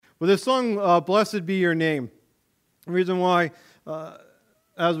Well, this song, Blessed Be Your Name, the reason why,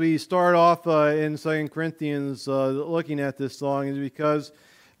 as we start off in 2 Corinthians looking at this song is because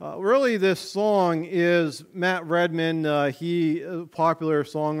really this song is Matt Redman. He is a popular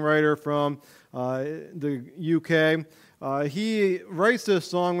songwriter from the UK. He writes this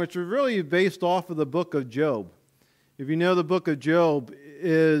song, which is really based off of the book of Job. If you know the book of Job,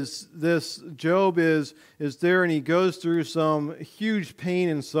 Job is there and he goes through some huge pain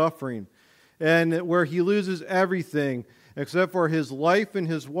and suffering, and where he loses everything except for his life and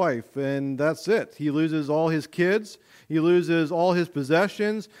his wife, and that's it. He loses all his kids, he loses all his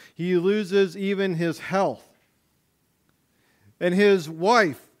possessions, he loses even his health. And his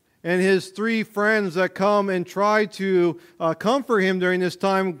wife and his 3 friends that come and try to comfort him during this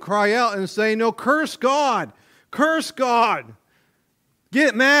time cry out and say, "No, curse God! Curse God!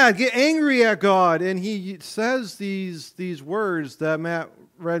 Get mad, get angry at God." And he says these words that Matt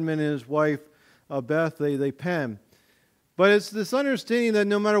Redman and his wife Beth, they pen. But it's this understanding that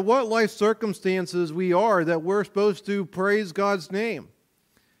no matter what life circumstances we are, that we're supposed to praise God's name.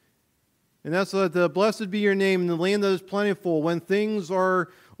 And that's the blessed be your name in the land that is plentiful, when things are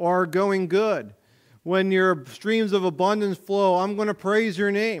going good. When your streams of abundance flow, I'm going to praise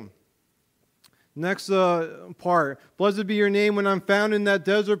your name. Next part, blessed be your name when I'm found in that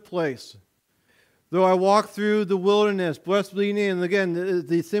desert place. Though I walk through the wilderness, blessed be your name. And again,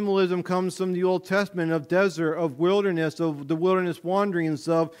 the symbolism comes from the Old Testament of desert, of wilderness, of the wilderness wanderings,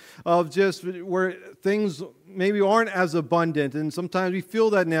 of just where things maybe aren't as abundant. And sometimes we feel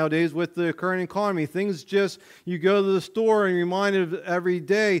that nowadays with the current economy. Things just, you go to the store and you're reminded every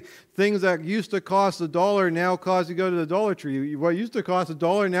day, things that used to cost $1 now cost, you go to the Dollar Tree. What used to cost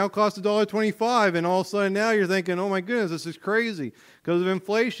 $1 now costs $1.25. And all of a sudden now you're thinking, oh my goodness, this is crazy because of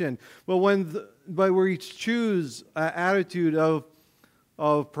inflation. But but we choose an attitude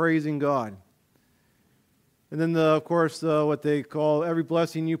of praising God. And then, of course, what they call every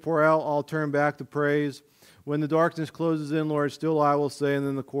blessing you pour out, I'll turn back to praise. When the darkness closes in, Lord, still I will say. And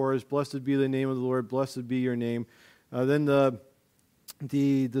then the chorus, blessed be the name of the Lord, blessed be your name. Then the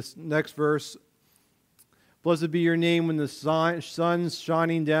next verse, blessed be your name when the sun's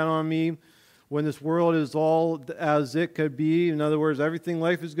shining down on me, when this world is all as it could be. In other words,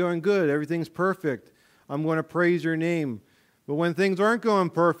 life is going good, everything's perfect. I'm going to praise your name. But when things aren't going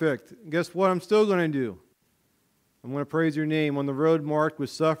perfect, guess what I'm still going to do? I'm going to praise your name. On the road marked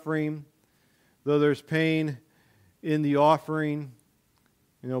with suffering, though there's pain in the offering,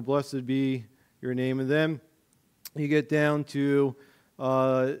 blessed be your name. And then you get down to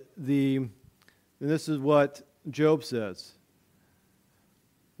and this is what Job says.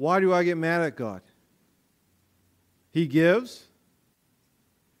 Why do I get mad at God? He gives,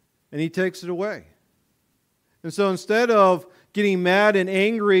 and He takes it away. And so instead of getting mad and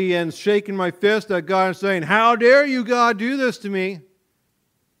angry and shaking my fist at God and saying, "How dare you, God, do this to me?"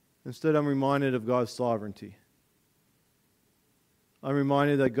 Instead, I'm reminded of God's sovereignty. I'm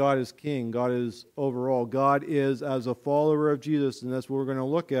reminded that God is King. God is overall. God is, as a follower of Jesus, and that's what we're going to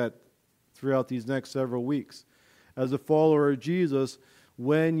look at throughout these next several weeks. As a follower of Jesus,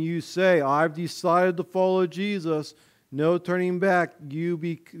 when you say, "I've decided to follow Jesus," no turning back.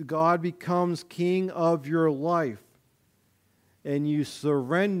 God becomes King of your life. And you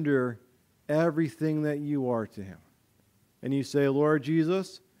surrender everything that you are to Him. And you say, "Lord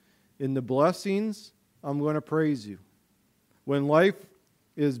Jesus, in the blessings, I'm going to praise you. When life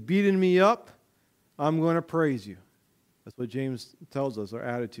is beating me up, I'm going to praise you." That's what James tells us our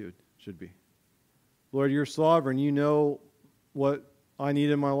attitude should be. Lord, you're sovereign. You know what I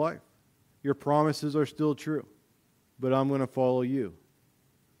need in my life. Your promises are still true. But I'm going to follow you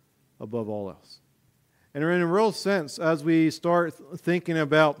above all else. And in a real sense, as we start thinking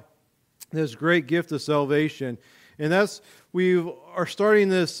about this great gift of salvation, and we are starting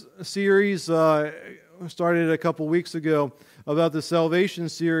this series, started a couple weeks ago, about the salvation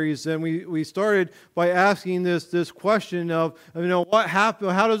series, and we started by asking this question of, what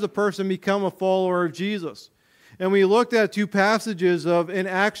happened? How does a person become a follower of Jesus? And we looked at 2 passages in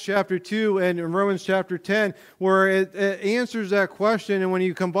Acts chapter 2 and in Romans chapter 10 where it answers that question. And when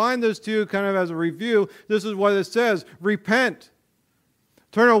you combine those two kind of as a review, this is what it says: repent.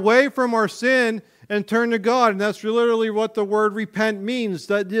 Turn away from our sin and turn to God. And that's literally what the word repent means.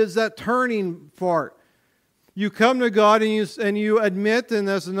 That is that turning part. You come to God and you admit, and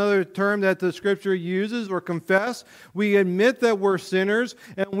that's another term that the Scripture uses, or confess. We admit that we're sinners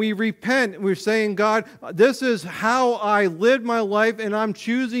and we repent. We're saying, "God, this is how I lived my life, and I'm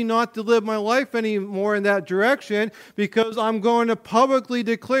choosing not to live my life anymore in that direction because I'm going to publicly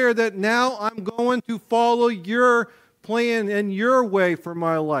declare that now I'm going to follow your plan and your way for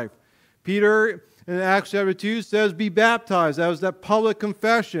my life. Peter in Acts chapter 2 says, be baptized. That was that public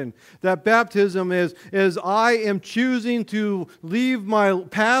confession. That baptism is I am choosing to leave my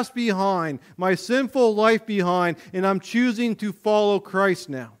past behind, my sinful life behind, and I'm choosing to follow Christ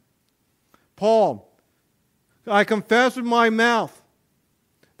now. Paul, I confess with my mouth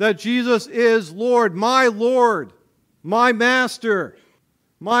that Jesus is Lord, my Master,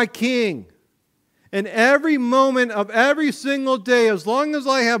 my King. And every moment of every single day, as long as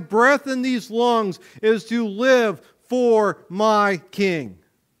I have breath in these lungs, is to live for my King.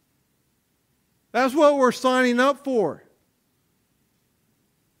 That's what we're signing up for.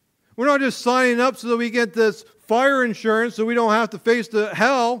 We're not just signing up so that we get this fire insurance so we don't have to face the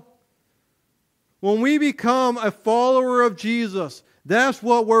hell. When we become a follower of Jesus, that's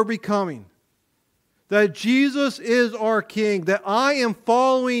what we're becoming. That Jesus is our King, that I am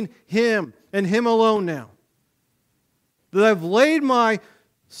following Him and Him alone now. That I've laid my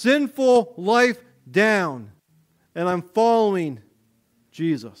sinful life down and I'm following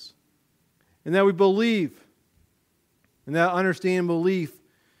Jesus. And that we believe, and that understanding belief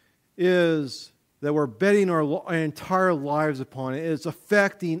is that we're betting our entire lives upon it. It's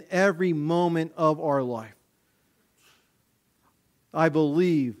affecting every moment of our life. I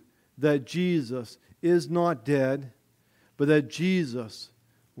believe that Jesus is not dead, but that Jesus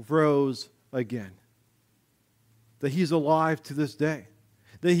rose again. That He's alive to this day.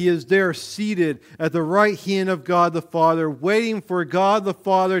 That He is there seated at the right hand of God the Father, waiting for God the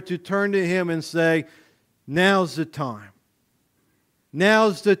Father to turn to Him and say, now's the time.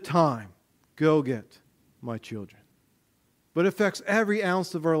 Now's the time. Go get my children. But it affects every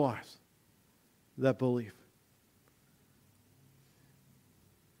ounce of our lives, that belief.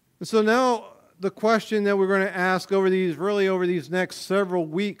 And so now the question that we're going to ask over these next several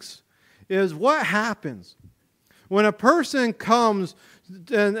weeks is, what happens when a person comes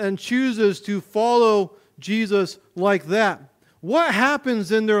and chooses to follow Jesus like that? What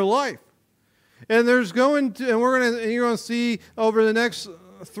happens in their life? And you're going to see over the next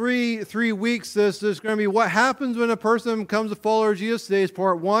three weeks, this is going to be what happens when a person becomes a follower of Jesus. Today is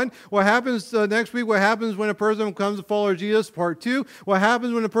part 1. What happens next week? What happens when a person becomes a follower of Jesus? Part 2. What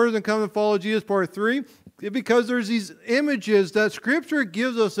happens when a person comes to follow Jesus? Part 3. Because there's these images that Scripture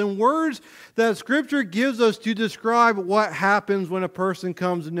gives us and words that Scripture gives us to describe what happens when a person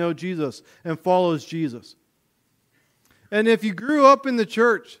comes to know Jesus and follows Jesus. And if you grew up in the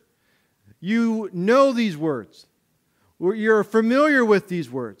church, you know these words. You're familiar with these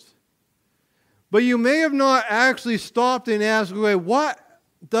words. But you may have not actually stopped and asked, okay, what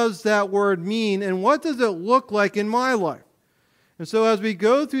does that word mean and what does it look like in my life? And so as we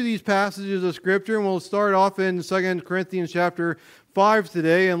go through these passages of Scripture, and we'll start off in 2 Corinthians chapter 5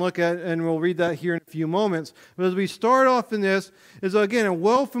 today and we'll read that here in a few moments. But as we start off in this, is again a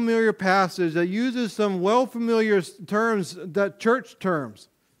well-familiar passage that uses some well-familiar terms, that church terms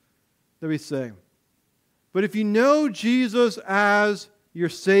that we say. But if you know Jesus as your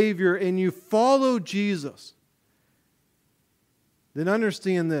Savior and you follow Jesus, then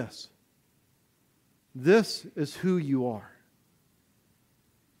understand this. This is who you are.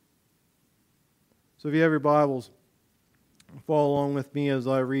 So if you have your Bibles, follow along with me as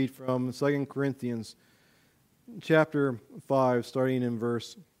I read from 2 Corinthians chapter 5, starting in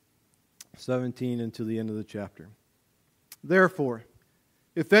verse 17 until the end of the chapter. Therefore,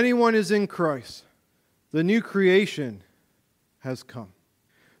 if anyone is in Christ, the new creation has come.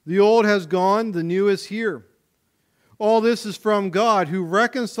 The old has gone, the new is here. All this is from God, who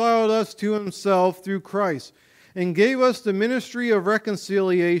reconciled us to Himself through Christ and gave us the ministry of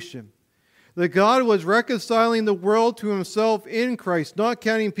reconciliation. That God was reconciling the world to Himself in Christ, not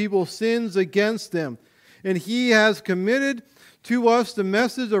counting people's sins against them. And He has committed to us the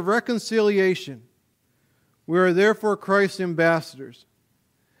message of reconciliation. We are therefore Christ's ambassadors,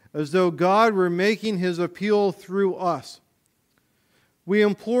 as though God were making His appeal through us. We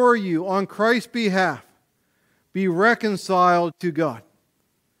implore you, on Christ's behalf, be reconciled to God.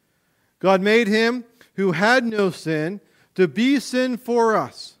 God made Him who had no sin to be sin for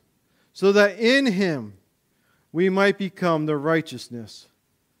us, so that in Him we might become the righteousness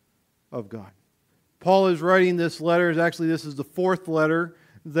of God. Paul is writing this letter. Actually, this is the 4th letter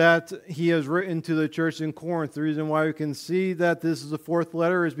that he has written to the church in Corinth. The reason why we can see that this is the 4th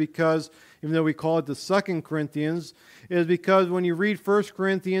letter is because, even though we call it the 2 Corinthians, is because when you read 1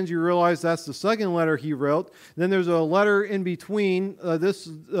 Corinthians, you realize that's the 2nd letter he wrote. Then there's a letter in between. This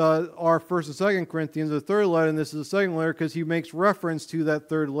is our 1st and 2 Corinthians, the 3rd letter, and this is the 2nd letter because he makes reference to that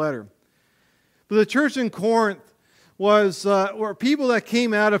 3rd letter. But the church in Corinth were people that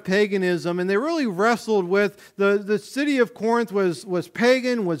came out of paganism, and they really wrestled with the city of Corinth was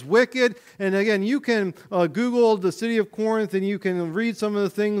pagan, was wicked. And again, you can Google the city of Corinth, and you can read some of the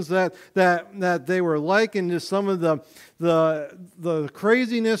things that they were like, and just some of the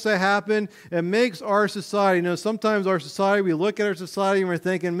craziness that happened. It makes our society, sometimes our society, we look at our society and we're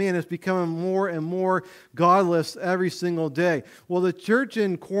thinking, man, it's becoming more and more godless every single day. Well, the church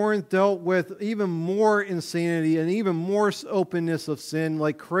in Corinth dealt with even more insanity and even more openness of sin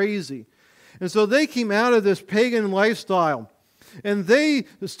like crazy. And so they came out of this pagan lifestyle. And they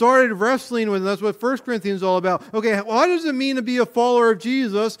started wrestling with, and that's what 1 Corinthians is all about. Okay, what does it mean to be a follower of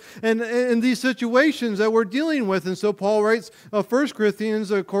Jesus and in these situations that we're dealing with? And so Paul writes 1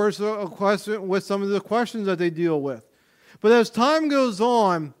 Corinthians, of course, a question with some of the questions that they deal with. But as time goes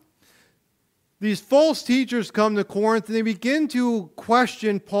on, these false teachers come to Corinth and they begin to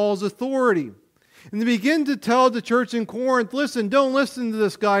question Paul's authority. And they begin to tell the church in Corinth, listen, don't listen to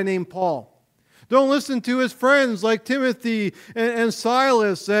this guy named Paul. Don't listen to his friends like Timothy and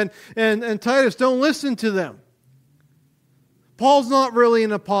Silas and Titus. Don't listen to them. Paul's not really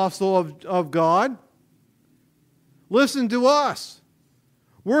an apostle of God. Listen to us.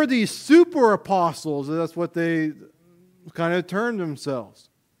 We're these super apostles. That's what they kind of termed themselves.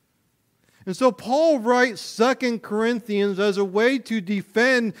 And so Paul writes 2 Corinthians as a way to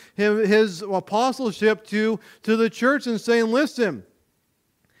defend his apostleship to the church and saying, listen,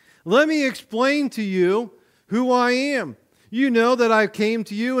 let me explain to you who I am. You know that I came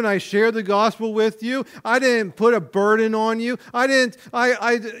to you and I shared the gospel with you. I didn't put a burden on you.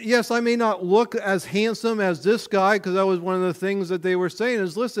 Yes, I may not look as handsome as this guy, because that was one of the things that they were saying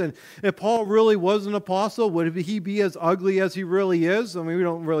is, listen, if Paul really was an apostle, would he be as ugly as he really is? I mean, we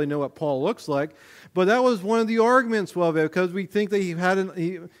don't really know what Paul looks like. But that was one of the arguments of it, because we think that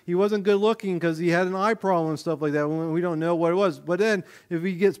he wasn't good looking because he had an eye problem and stuff like that. We don't know what it was. But then, if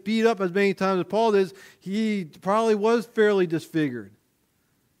he gets beat up as many times as Paul does, he probably was fairly disfigured.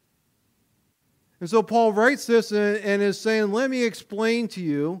 And so Paul writes this and is saying, let me explain to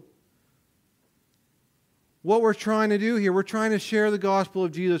you what we're trying to do here. We're trying to share the gospel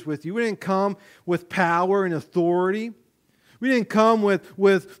of Jesus with you. We didn't come with power and authority. We didn't come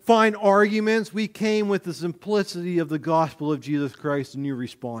with fine arguments. We came with the simplicity of the gospel of Jesus Christ, and you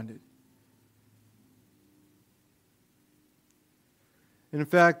responded. And in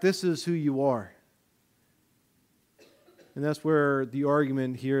fact, this is who you are. And that's where the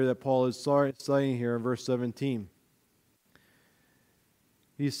argument here that Paul is citing here in verse 17.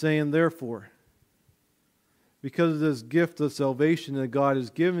 He's saying, therefore, because of this gift of salvation that God has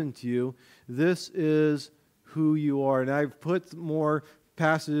given to you, this is who you are. And I've put more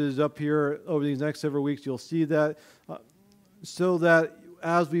passages up here over these next several weeks. You'll see that so that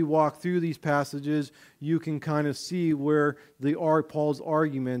as we walk through these passages, you can kind of see where Paul's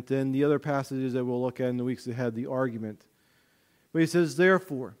argument and the other passages that we'll look at in the weeks ahead, the argument. But he says,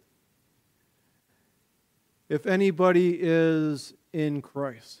 therefore, if anybody is in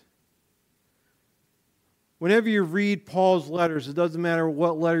Christ. Whenever you read Paul's letters, it doesn't matter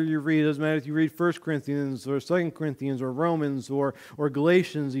what letter you read. It doesn't matter if you read 1 Corinthians or 2 Corinthians or Romans or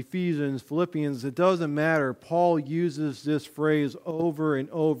Galatians, Ephesians, Philippians. It doesn't matter. Paul uses this phrase over and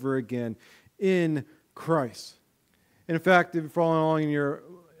over again, in Christ. And in fact, if you're following along in your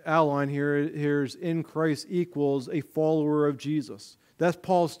outline here, here's in Christ equals a follower of Jesus. That's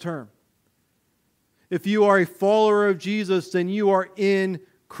Paul's term. If you are a follower of Jesus, then you are in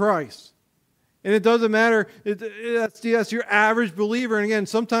Christ. And it doesn't matter, that's your average believer. And again,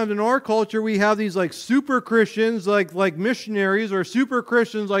 sometimes in our culture we have these like super Christians like missionaries, or super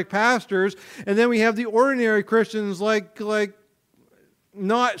Christians like pastors, and then we have the ordinary Christians like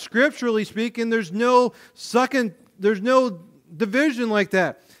not scripturally speaking, there's no division like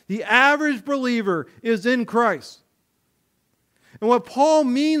that. The average believer is in Christ. And what Paul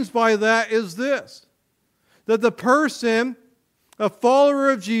means by that is this, that the person, a follower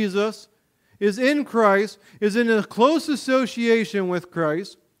of Jesus, is in Christ, is in a close association with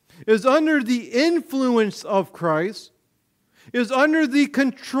Christ, is under the influence of Christ, is under the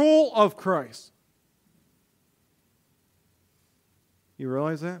control of Christ. You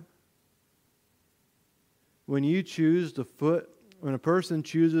realize that? When a person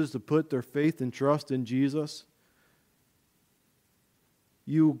chooses to put their faith and trust in Jesus,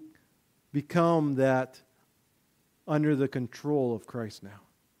 you become that under the control of Christ now.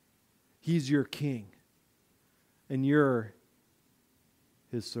 He's your king, and you're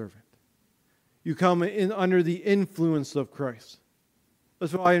his servant. You come in under the influence of Christ.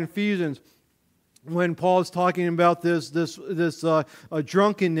 That's why in Ephesians when Paul is talking about this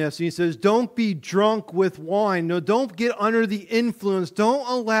drunkenness. He says, don't be drunk with wine. No, don't get under the influence. Don't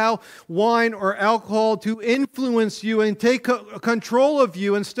allow wine or alcohol to influence you and take control of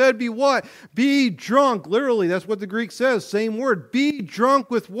you. Instead, be what? Be drunk. Literally, that's what the Greek says. Same word. Be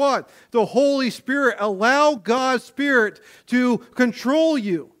drunk with what? The Holy Spirit. Allow God's Spirit to control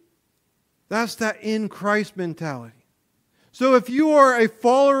you. That's that in Christ mentality. So if you are a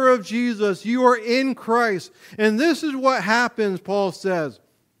follower of Jesus, you are in Christ. And this is what happens, Paul says.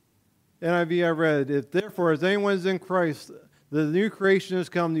 NIV I read, if therefore as anyone is in Christ, the new creation has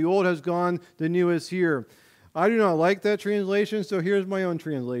come, the old has gone, the new is here. I do not like that translation, so here's my own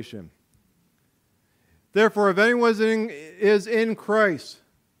translation. Therefore, if anyone is in Christ,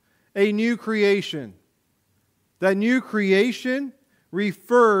 a new creation, that new creation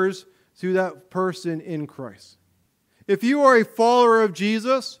refers to that person in Christ. If you are a follower of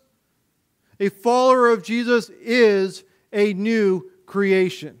Jesus is a new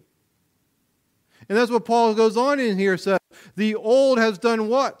creation. And that's what Paul goes on in here, says, the old has done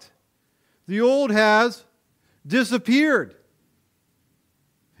what? The old has disappeared.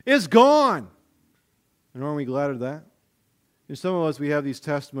 It's gone. And aren't we glad of that? And some of us, we have these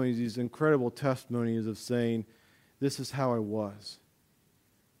testimonies, these incredible testimonies of saying, this is how I was.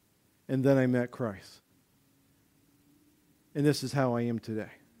 And then I met Christ. And this is how I am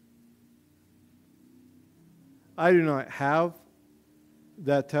today. I do not have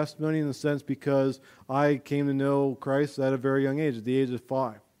that testimony in the sense because I came to know Christ at a very young age, at the age of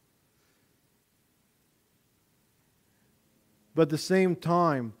 5. But at the same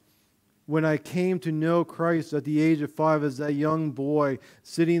time, when I came to know Christ at the age of 5 as that young boy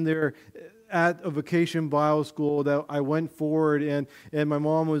sitting there at a vacation Bible school, that I went forward and my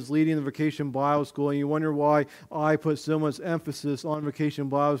mom was leading the vacation Bible school, and you wonder why I put so much emphasis on vacation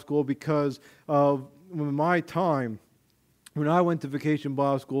Bible school, because of my time when I went to vacation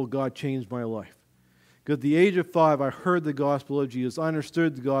Bible school, God changed my life. Because at the age of 5, I heard the gospel of Jesus. I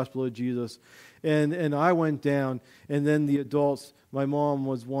understood the gospel of Jesus. And I went down, and then the adults, my mom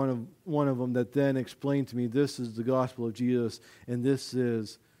was one of them that then explained to me, this is the gospel of Jesus, and this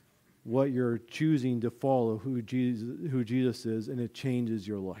is what you're choosing to follow, who Jesus is, and it changes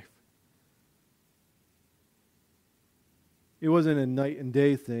your life. It wasn't a night and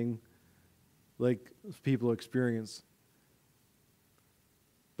day thing like people experience.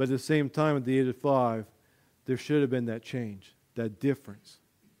 But at the same time, at the age of 5, there should have been that change, that difference.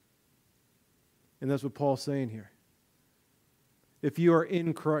 And that's what Paul's saying here. If you are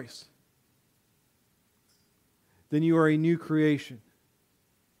in Christ, then you are a new creation.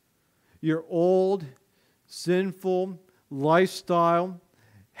 Your old, sinful lifestyle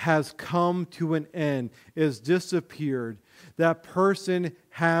has come to an end, has disappeared. That person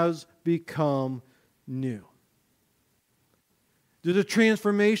has become new. There's a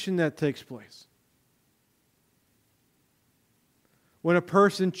transformation that takes place when a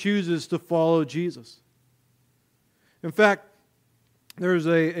person chooses to follow Jesus. In fact, there's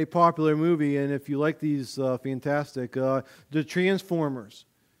a popular movie, and if you like these, fantastic, the Transformers.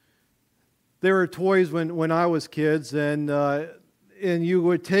 They were toys when I was kids, and you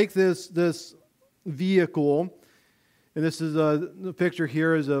would take this vehicle, and this is the picture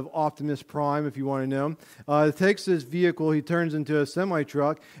here is of Optimus Prime, if you want to know. It takes this vehicle, he turns into a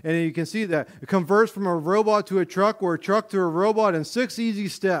semi-truck, and you can see that it converts from a robot to a truck, or a truck to a robot in 6 easy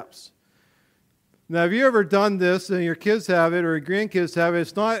steps. Now, have you ever done this, and your kids have it, or your grandkids have it?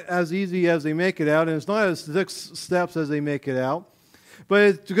 It's not as easy as they make it out, and it's not as 6 steps as they make it out. But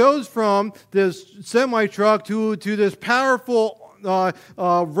it goes from this semi-truck to this powerful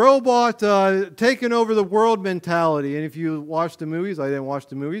robot taking over the world mentality. And if you watch the movies, I didn't watch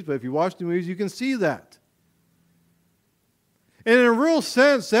the movies, but if you watch the movies, you can see that. And in a real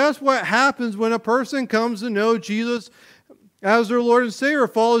sense, that's what happens when a person comes to know Jesus as their Lord and Savior,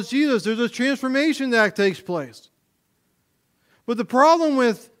 follows Jesus. There's a transformation that takes place. But the problem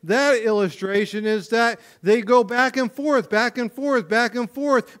with that illustration is that they go back and forth, back and forth, back and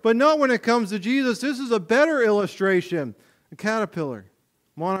forth, but not when it comes to Jesus. This is a better illustration. A caterpillar,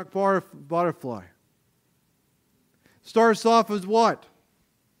 monarch butterfly. Starts off as what?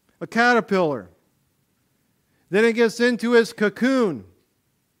 A caterpillar. Then it gets into its cocoon.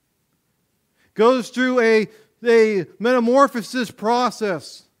 Goes through a metamorphosis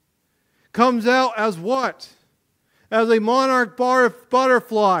process. Comes out as what? As a monarch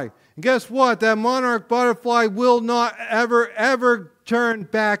butterfly. And guess what? That monarch butterfly will not ever turn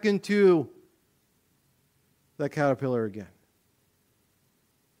back into that caterpillar again.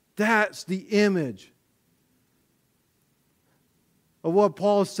 That's the image of what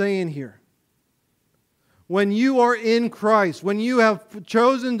Paul is saying here. when you are in Christ, when you have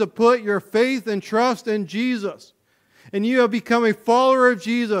chosen to put your faith and trust in Jesus, and you have become a follower of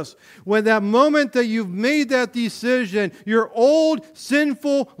Jesus, when that moment that you've made that decision, your old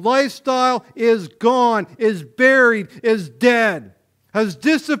sinful lifestyle is gone, is buried, is dead, has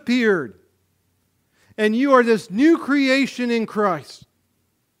disappeared, and you are this new creation in Christ.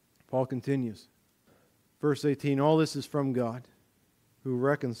 Paul continues, verse 18, all this is from God, who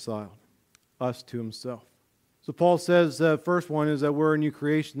reconciled us to himself. So Paul says the first one is that we're a new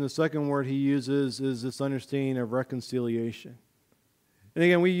creation. The second word he uses is this understanding of reconciliation. And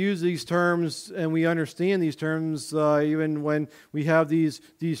again, we use these terms and we understand these terms even when we have these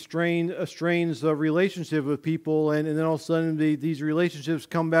strained relationship with people, and then all of a sudden these relationships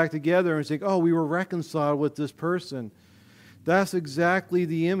come back together and think, oh, we were reconciled with this person. That's exactly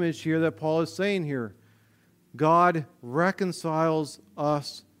the image here that Paul is saying here. God reconciles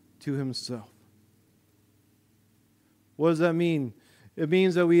us to himself. What does that mean? It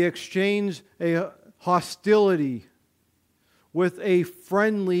means that we exchange a hostility with a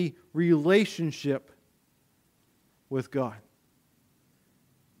friendly relationship with God.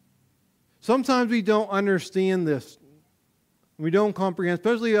 Sometimes we don't understand this. We don't comprehend,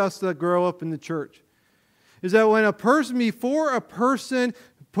 especially us that grow up in the church, is that when before a person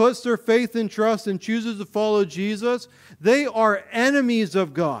puts their faith and trust and chooses to follow Jesus, they are enemies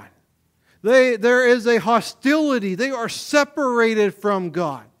of God. There is a hostility. They are separated from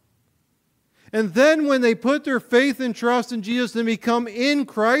God. And then when they put their faith and trust in Jesus and become in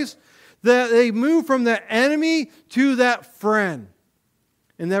Christ, that they move from that enemy to that friend.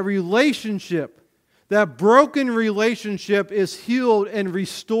 And that relationship, that broken relationship, is healed and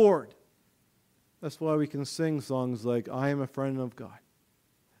restored. That's why we can sing songs like, I am a friend of God.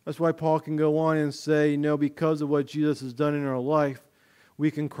 That's why Paul can go on and say, because of what Jesus has done in our life, we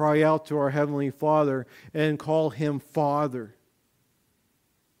can cry out to our Heavenly Father and call Him Father.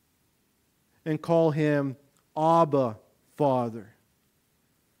 And call Him Abba, Father.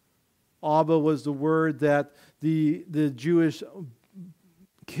 Abba was the word that the Jewish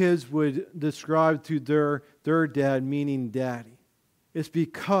kids would describe to their dad, meaning daddy. It's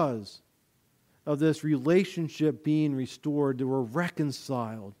because of this relationship being restored that we're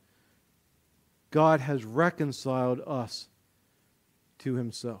reconciled. God has reconciled us to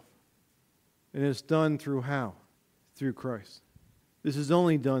Himself. And it's done through how? Through Christ. This is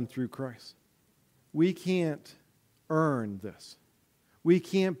only done through Christ. We can't earn this. We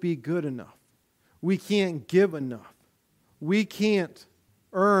can't be good enough. We can't give enough. We can't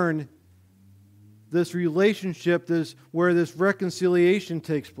earn this relationship, where this reconciliation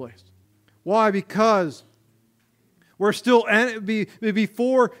takes place. Why? Because we're still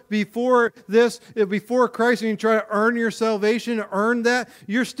before Christ, and you try to earn your salvation, earn that,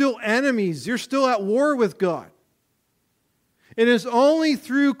 you're still enemies. You're still at war with God. It is only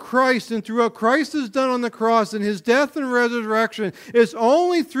through Christ and through what Christ has done on the cross and His death and resurrection, it's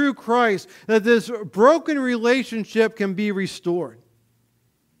only through Christ that this broken relationship can be restored.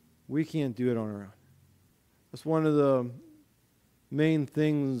 We can't do it on our own. That's one of the main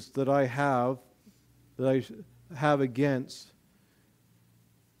things that I have against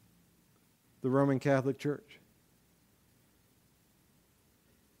the Roman Catholic Church.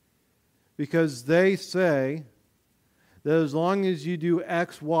 Because they say that as long as you do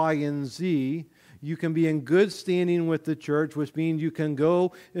X, Y, and Z, you can be in good standing with the church, which means you can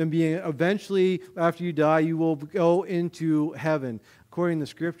go and eventually, after you die, you will go into heaven. According to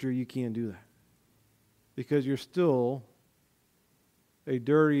Scripture, you can't do that. Because you're still a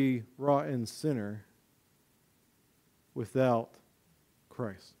dirty, rotten sinner without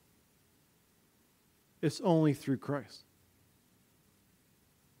Christ. It's only through Christ.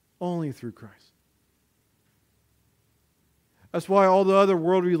 Only through Christ. That's why all the other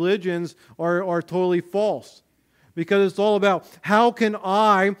world religions are totally false. Because it's all about, how can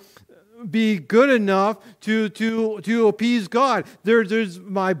I be good enough to appease God? There's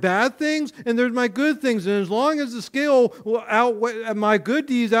my bad things and there's my good things. And as long as the scale will outweigh, my good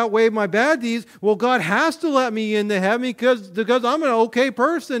deeds outweigh my bad deeds, well, God has to let me into heaven because I'm an okay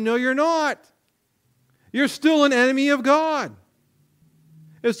person. No, you're not. You're still an enemy of God.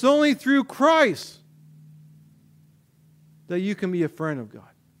 It's only through Christ that you can be a friend of God.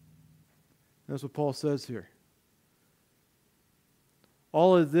 That's what Paul says here.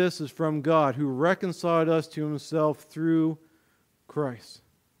 All of this is from God, who reconciled us to Himself through Christ.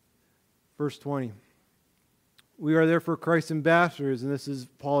 Verse 20. We are therefore Christ's ambassadors, and this is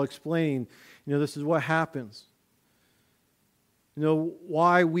Paul explaining, this is what happens.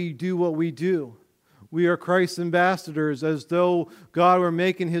 Why we do what we do. we are Christ's ambassadors, as though God were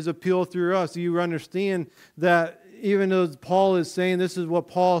making His appeal through us. You understand that even though Paul is saying this is what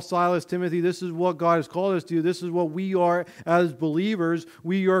Paul, Silas, Timothy, this is what God has called us to, this is what we are as believers.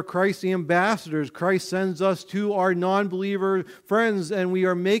 We are Christ's ambassadors. Christ sends us to our non-believer friends, and we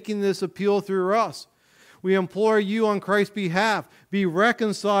are making this appeal through us. We implore you on Christ's behalf, be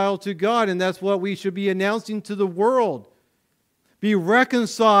reconciled to God, and that's what we should be announcing to the world. Be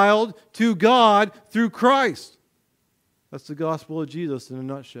reconciled to God through Christ. That's the gospel of Jesus in a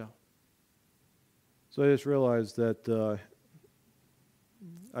nutshell. So I just realized that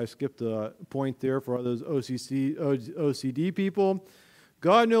I skipped a point there for all those OCD people.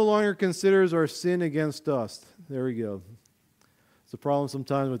 God no longer considers our sin against us. There we go. It's a problem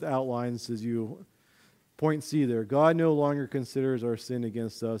sometimes with outlines as you point C there. God no longer considers our sin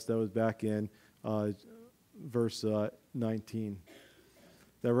against us. That was back in verse 19.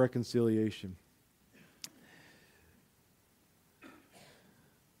 That reconciliation.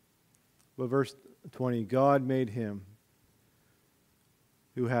 But verse 20, God made him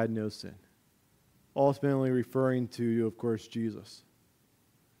who had no sin. Ultimately referring to, of course, Jesus.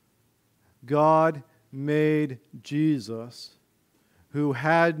 God made Jesus who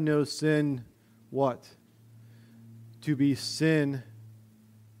had no sin, what? To be sin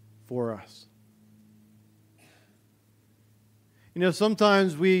for us. You know,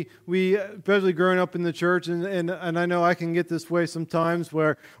 sometimes we especially growing up in the church, and I know I can get this way sometimes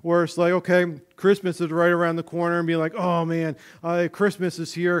where it's like, okay, Christmas is right around the corner, and be like, oh man, Christmas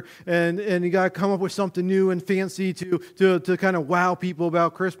is here, and you got to come up with something new and fancy to kind of wow people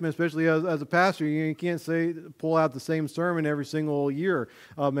about Christmas, especially as a pastor. You can't pull out the same sermon every single year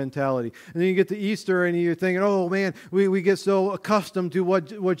mentality. And then you get to Easter, and you're thinking, oh man, we get so accustomed to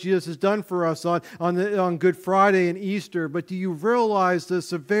what Jesus has done for us on Good Friday and Easter, but do you realize the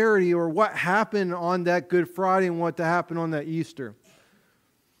severity or what happened on that Good Friday and what happened on that Easter?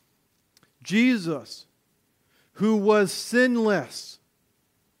 Jesus, who was sinless,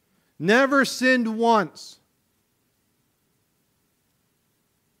 never sinned once.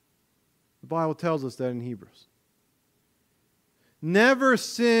 The Bible tells us that in Hebrews. Never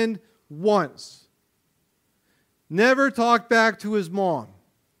sinned once. Never talked back to his mom.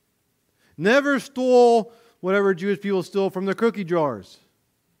 Never stole whatever Jewish people steal from the cookie jars.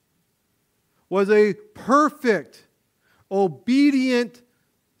 Was a perfect, obedient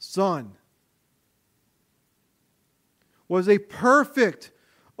son. Was a perfect,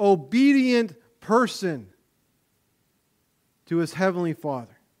 obedient person to his heavenly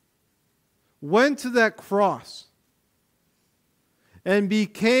Father. Went to that cross and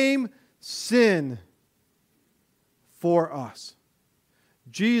became sin for us.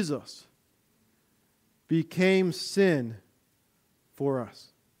 Jesus became sin for us.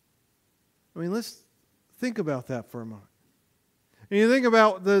 I mean, let's think about that for a moment. And you think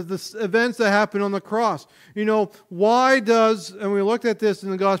about the events that happened on the cross. You know, why does, and we looked at this in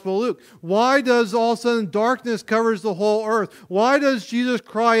the Gospel of Luke, why does all of a sudden darkness covers the whole earth? Why does Jesus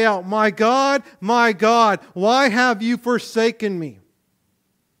cry out, my God, why have you forsaken me?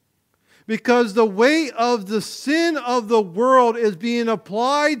 Because the weight of the sin of the world is being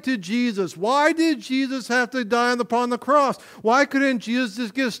applied to Jesus. Why did Jesus have to die upon the cross? Why couldn't Jesus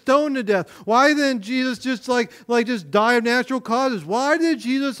just get stoned to death? Why didn't Jesus just just die of natural causes? Why did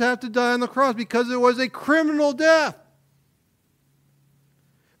Jesus have to die on the cross? Because it was a criminal death.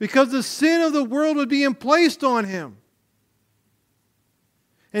 Because the sin of the world was being placed on him.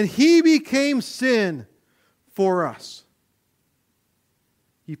 And he became sin for us.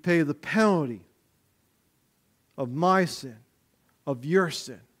 He paid the penalty of my sin, of your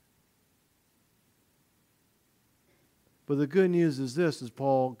sin. But the good news is this, as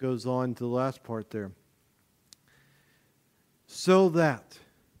Paul goes on to the last part there. So that,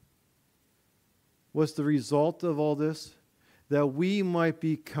 what's the result of all this? That we might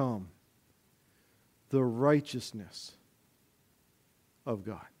become the righteousness of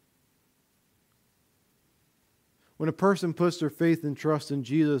God. When a person puts their faith and trust in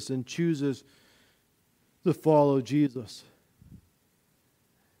Jesus and chooses to follow Jesus,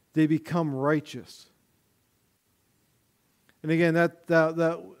 they become righteous. And again,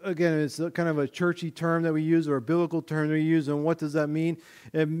 that again is kind of a churchy term that we use, or a biblical term that we use. And what does that mean?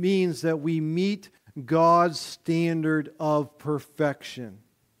 It means that we meet God's standard of perfection.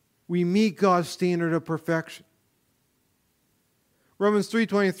 We meet God's standard of perfection. Romans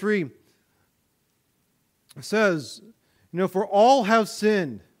 3:23 says, for all have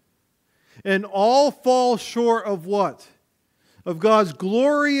sinned, and all fall short of what? Of God's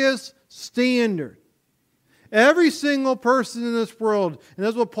glorious standard. Every single person in this world, and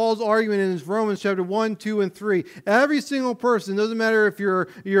that's what Paul's arguing in Romans chapter 1, 2, and 3. Every single person, doesn't matter if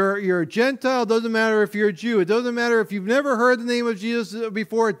you're a Gentile, doesn't matter if you're a Jew, it doesn't matter if you've never heard the name of Jesus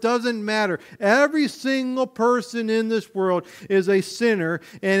before, it doesn't matter. Every single person in this world is a sinner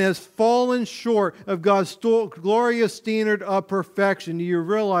and has fallen short of God's glorious standard of perfection. Do you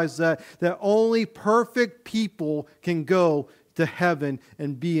realize that only perfect people can go to heaven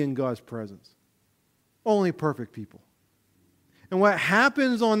and be in God's presence? Only perfect people. And what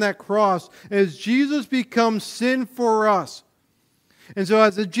happens on that cross is Jesus becomes sin for us. And so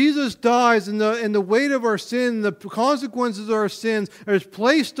as Jesus dies and the weight of our sin, the consequences of our sins is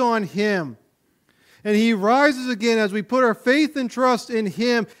placed on Him. And He rises again as we put our faith and trust in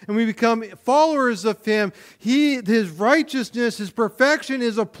Him and we become followers of Him. His righteousness, His perfection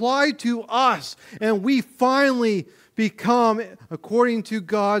is applied to us. And we finally become, according to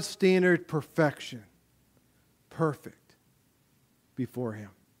God's standard, perfection. Perfect before Him.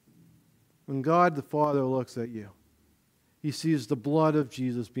 When God the Father looks at you, He sees the blood of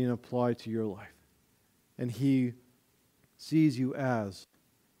Jesus being applied to your life. And He sees you as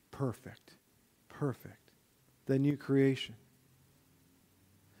perfect. Perfect. The new creation.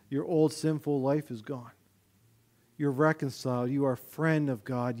 Your old sinful life is gone. You're reconciled. You are a friend of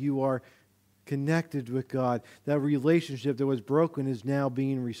God. You are connected with God. That relationship that was broken is now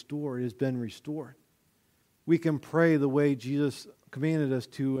being restored, has been restored. We can pray the way Jesus commanded us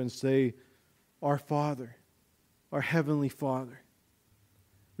to and say, Our Father, our Heavenly Father.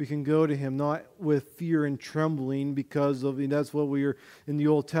 We can go to Him not with fear and trembling because that's what we are in the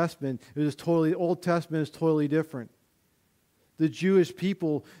Old Testament. Old Testament is totally different. The Jewish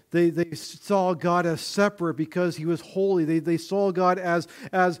people, they saw God as separate because He was holy. They saw God as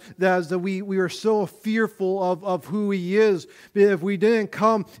that we are so fearful of who He is. If we didn't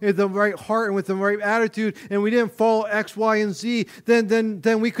come with the right heart and with the right attitude and we didn't follow X, Y, and Z,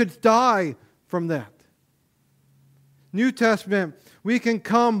 then we could die from that. New Testament, we can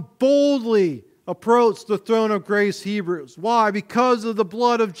come boldly approach the throne of grace, Hebrews. Why? Because of the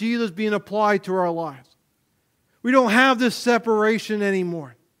blood of Jesus being applied to our lives. We don't have this separation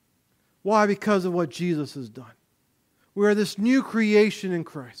anymore. Why? Because of what Jesus has done. We are this new creation in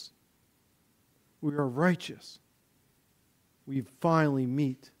Christ. We are righteous. We finally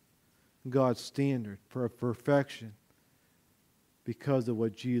meet God's standard for perfection because of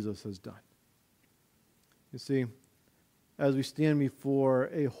what Jesus has done. You see, as we stand before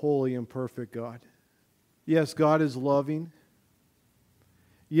a holy and perfect God, yes, God is loving.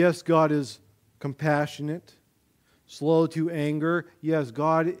 Yes, God is compassionate. Slow to anger. Yes,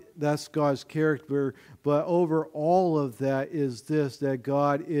 that's God's character. But over all of that is this, that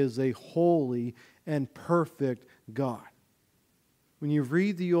God is a holy and perfect God. When you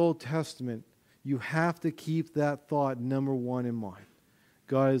read the Old Testament, you have to keep that thought number one in mind.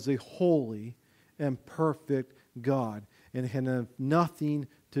 God is a holy and perfect God and can have nothing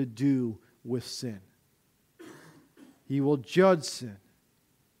to do with sin. He will judge sin.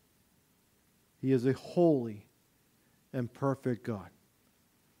 He is a holy and perfect God.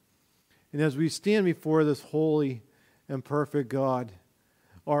 And as we stand before this holy and perfect God,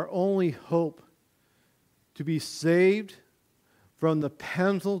 our only hope to be saved from the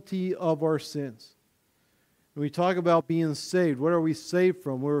penalty of our sins. When we talk about being saved, what are we saved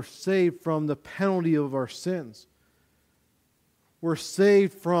from? We're saved from the penalty of our sins. We're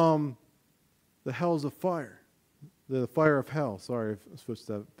saved from the hells of fire. The fire of hell. Sorry, I switched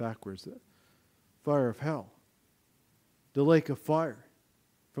that backwards. The fire of hell. The lake of fire,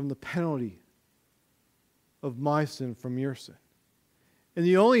 from the penalty of my sin, from your sin. And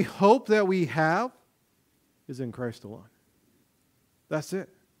the only hope that we have is in Christ alone. That's it.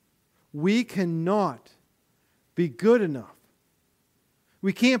 We cannot be good enough.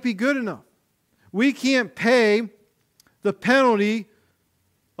 We can't be good enough. We can't pay the penalty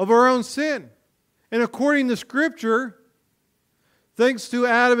of our own sin. And according to Scripture, thanks to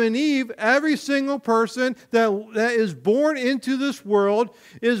Adam and Eve, every single person that is born into this world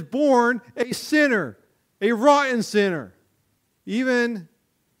is born a sinner, a rotten sinner. Even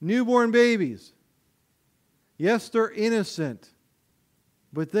newborn babies. Yes, they're innocent,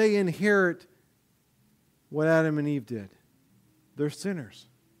 but they inherit what Adam and Eve did. They're sinners.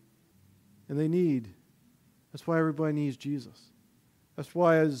 And that's why everybody needs Jesus. That's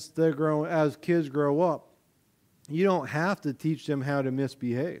why as kids grow up, you don't have to teach them how to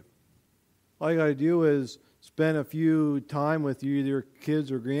misbehave. All you got to do is spend a few time with either your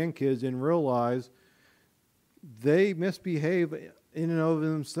kids or grandkids and realize they misbehave in and of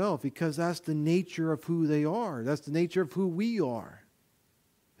themselves because that's the nature of who they are. That's the nature of who we are.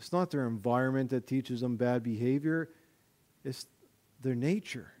 It's not their environment that teaches them bad behavior. It's their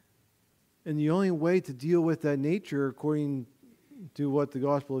nature. And the only way to deal with that nature, according to what the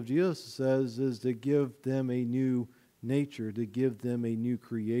gospel of Jesus says, is to give them a new nature, to give them a new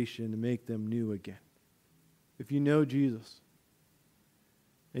creation, to make them new again. If you know Jesus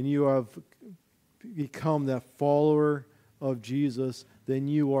and you have become that follower of Jesus, then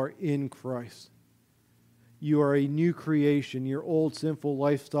you are in Christ. You are a new creation. Your old sinful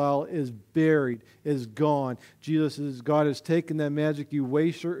lifestyle is buried, is gone. God has taken that magic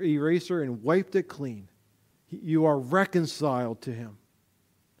eraser and wiped it clean. You are reconciled to Him.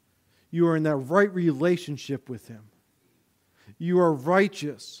 You are in that right relationship with Him. You are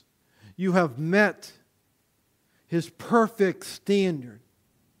righteous. You have met His perfect standard.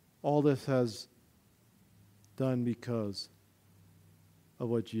 All this has done because of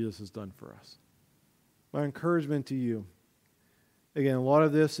what Jesus has done for us. My encouragement to you, again, a lot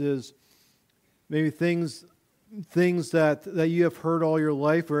of this is maybe things that you have heard all your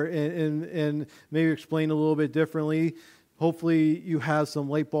life, and maybe explained a little bit differently. Hopefully you have some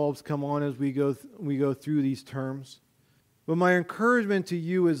light bulbs come on as we go through these terms. But my encouragement to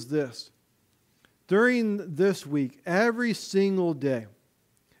you is this. During this week, every single day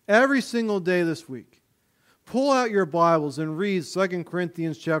this week, pull out your Bibles and read 2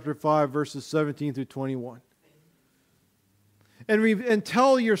 Corinthians chapter 5, verses 17 through 21. And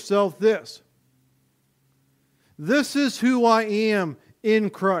tell yourself this. This is who I am in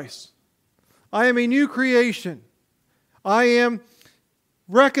Christ. I am a new creation. I am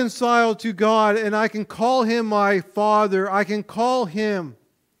reconciled to God, and I can call Him my Father. I can call Him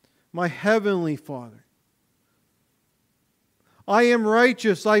my Heavenly Father. I am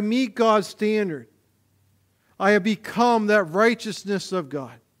righteous. I meet God's standard. I have become that righteousness of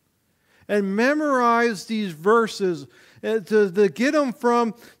God. And memorize these verses to get them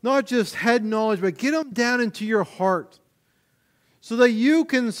from not just head knowledge, but get them down into your heart. So that you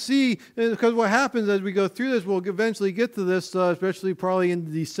can see, because what happens as we go through this, we'll eventually get to this, especially probably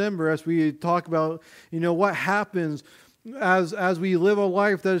in December, as we talk about, what happens as we live a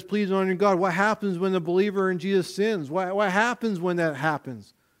life that is pleasing unto God. What happens when the believer in Jesus sins? What happens when that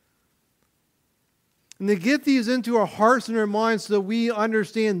happens? And to get these into our hearts and our minds so that we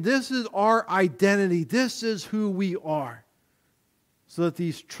understand this is our identity. This is who we are. So that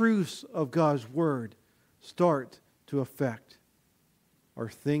these truths of God's Word start to affect our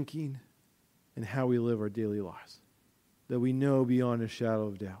thinking and how we live our daily lives. That we know beyond a shadow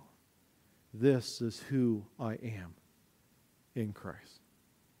of doubt. This is who I am in Christ.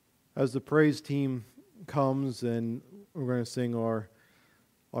 As the praise team comes and we're going to sing our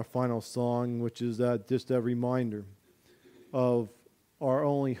final song, which is just a reminder of our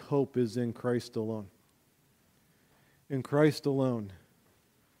only hope is in Christ alone. In Christ alone,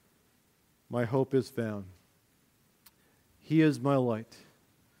 my hope is found. He is my light,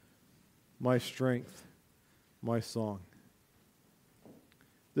 my strength, my song.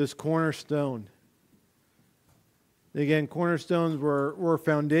 This cornerstone. Again, cornerstones were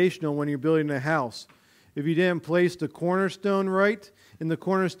foundational when you're building a house. If you didn't place the cornerstone right, and the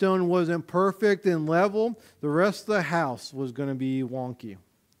cornerstone wasn't perfect and level, the rest of the house was going to be wonky.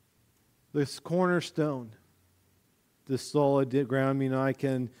 This cornerstone, this solid ground, I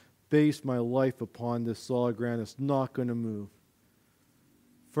can base my life upon this solid ground. It's not going to move.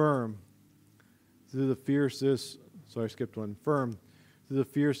 Firm through the fiercest, firm through the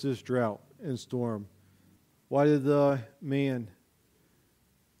fiercest drought and storm. Why did the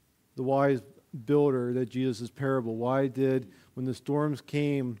wise builder that Jesus' parable, when the storms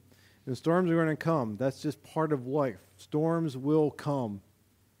came, and storms are going to come, that's just part of life. Storms will come.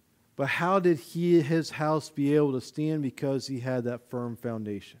 But how did his house be able to stand? Because he had that firm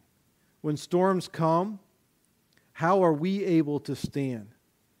foundation. When storms come, how are we able to stand?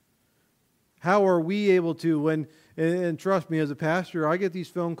 How are we able to, and trust me, as a pastor, I get these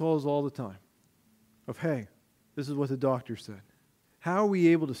phone calls all the time of, hey, this is what the doctor said. How are we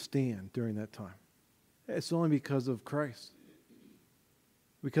able to stand during that time? It's only because of Christ.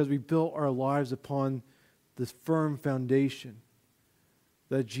 Because we built our lives upon this firm foundation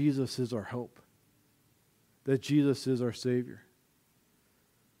that Jesus is our hope, that Jesus is our Savior.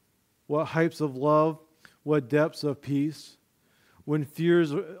 What heights of love, what depths of peace, when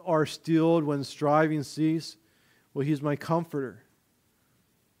fears are stilled, when striving cease, well, He's my comforter.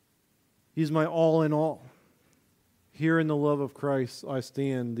 He's my all in all. Here in the love of Christ I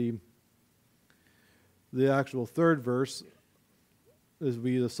stand. The actual third verse is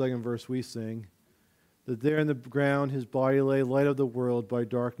the second verse we sing. That there in the ground His body lay, light of the world, by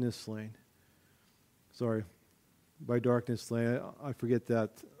darkness slain. By darkness slain. I forget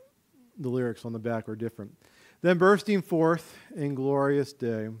that the lyrics on the back are different. Then bursting forth in glorious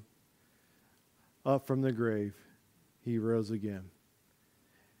day, up from the grave, he rose again.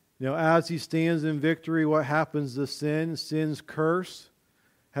 Now, as he stands in victory, what happens to sin? Sin's curse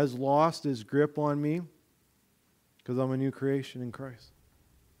has lost his grip on me because I'm a new creation in Christ.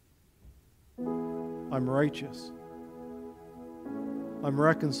 I'm righteous. I'm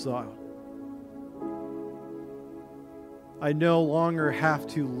reconciled. I no longer have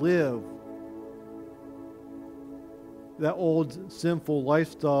to live that old sinful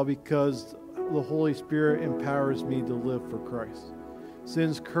lifestyle because the Holy Spirit empowers me to live for Christ.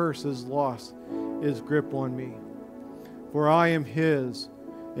 Sin's curse has lost its grip on me. For I am His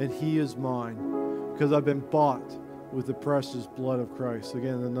and He is mine, because I've been bought with the precious blood of Christ.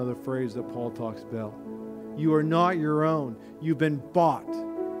 Again, another phrase that Paul talks about. You are not your own. You've been bought.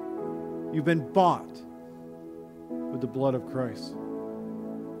 You've been bought with the blood of Christ.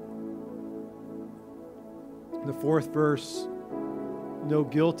 The fourth verse, no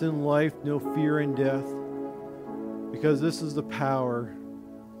guilt in life, no fear in death, because this is the power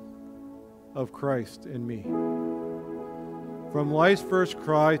of Christ in me. From life's first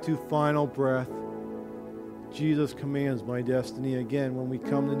cry to final breath, Jesus commands my destiny. Again, when we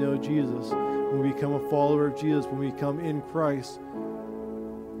come to know Jesus, when we become a follower of Jesus, when we come in Christ,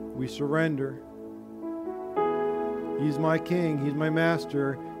 we surrender. He's my King. He's my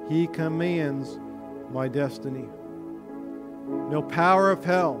Master. He commands my destiny. No power of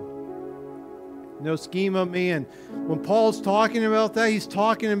hell. No scheme of man. When Paul's talking about that, he's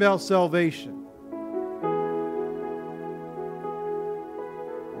talking about salvation.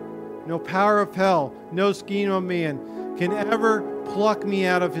 No power of hell, no scheme of man can ever pluck me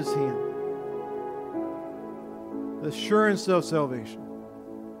out of his hand. The assurance of salvation.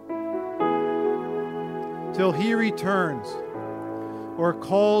 Till he returns or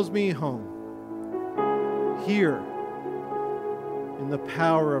calls me home. Here, in the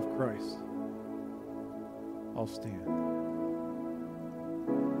power of Christ, I'll stand.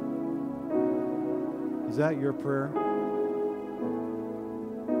 Is that your prayer?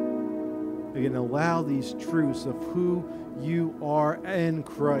 Again, allow these truths of who you are in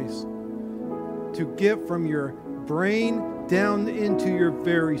Christ to get from your brain down into your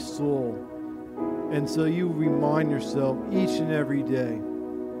very soul. And so you remind yourself each and every day,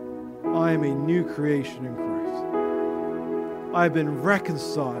 I am a new creation in Christ. I've been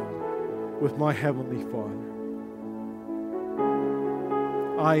reconciled with my Heavenly Father.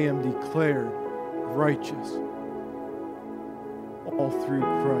 I am declared righteous all through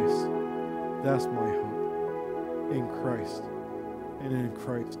Christ. That's my hope in Christ and in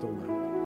Christ alone.